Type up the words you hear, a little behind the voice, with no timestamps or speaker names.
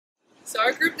So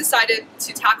our group decided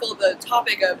to tackle the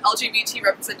topic of LGBT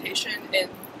representation in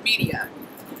media.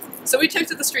 So we took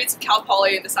to the streets of Cal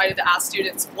Poly and decided to ask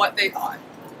students what they thought.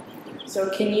 So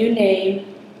can you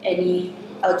name any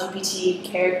LGBT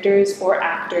characters or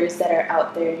actors that are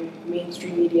out there in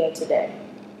mainstream media today?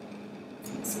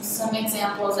 So some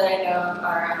examples that I know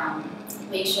are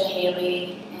Leisha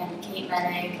Haley and Kate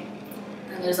Menig,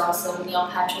 and there's also Neil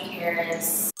Patrick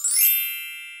Harris.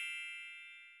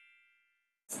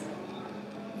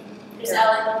 There's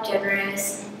Ellen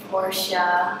DeGeneres,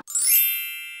 Portia.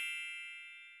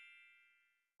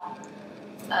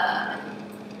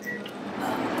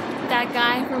 That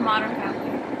guy from Modern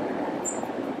Family.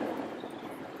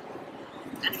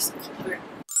 Anderson Cooper.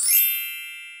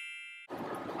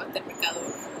 What the Mercado?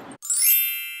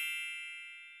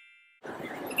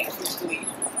 The guy from Glee.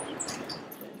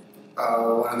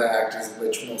 One of the actors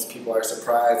which most people are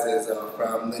surprised is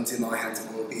from Lindsay Lohan's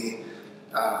movie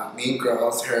Mean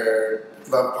Girls. Her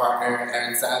love partner,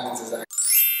 Aaron Simons, is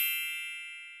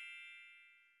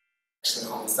actually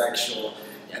homosexual.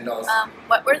 And also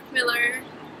Wentworth Miller.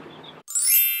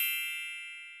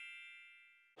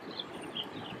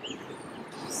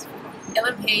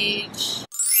 Ellen Page.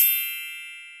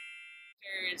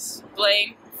 There's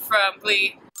Blaine from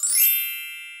Glee.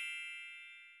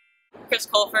 Chris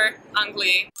Colfer on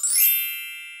Glee.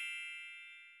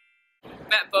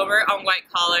 Matt Bomer on White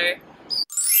Collar.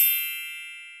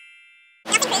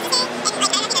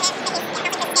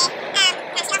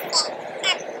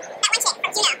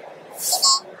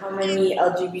 How many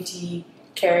LGBT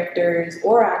characters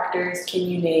or actors can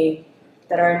you name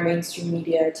that are in mainstream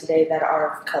media today that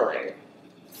are of color?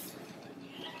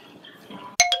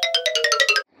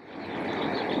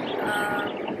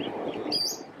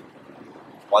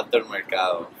 Walter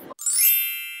Mercado.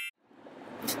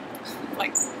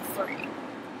 Like 3.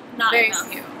 Not Very enough.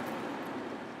 few.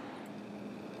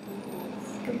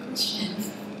 Good question.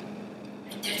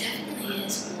 There definitely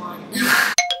is one.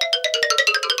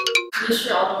 I'm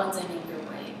sure all the ones I named are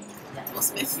white. Will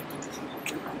Smith.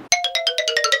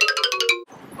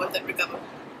 What the Mercado?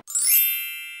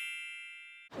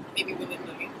 Maybe William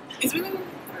Levy. Is William?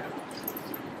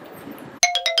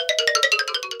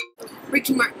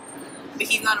 Ricky Martin. But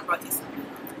he's not a Bautista.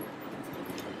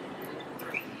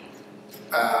 3.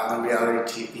 on a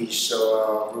reality TV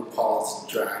show,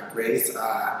 RuPaul's Drag Race.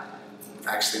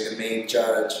 Actually, the main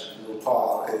judge,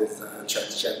 RuPaul, is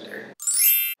transgender.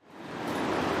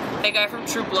 The guy from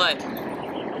True Blood.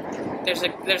 There's a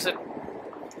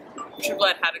True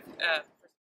Blood had a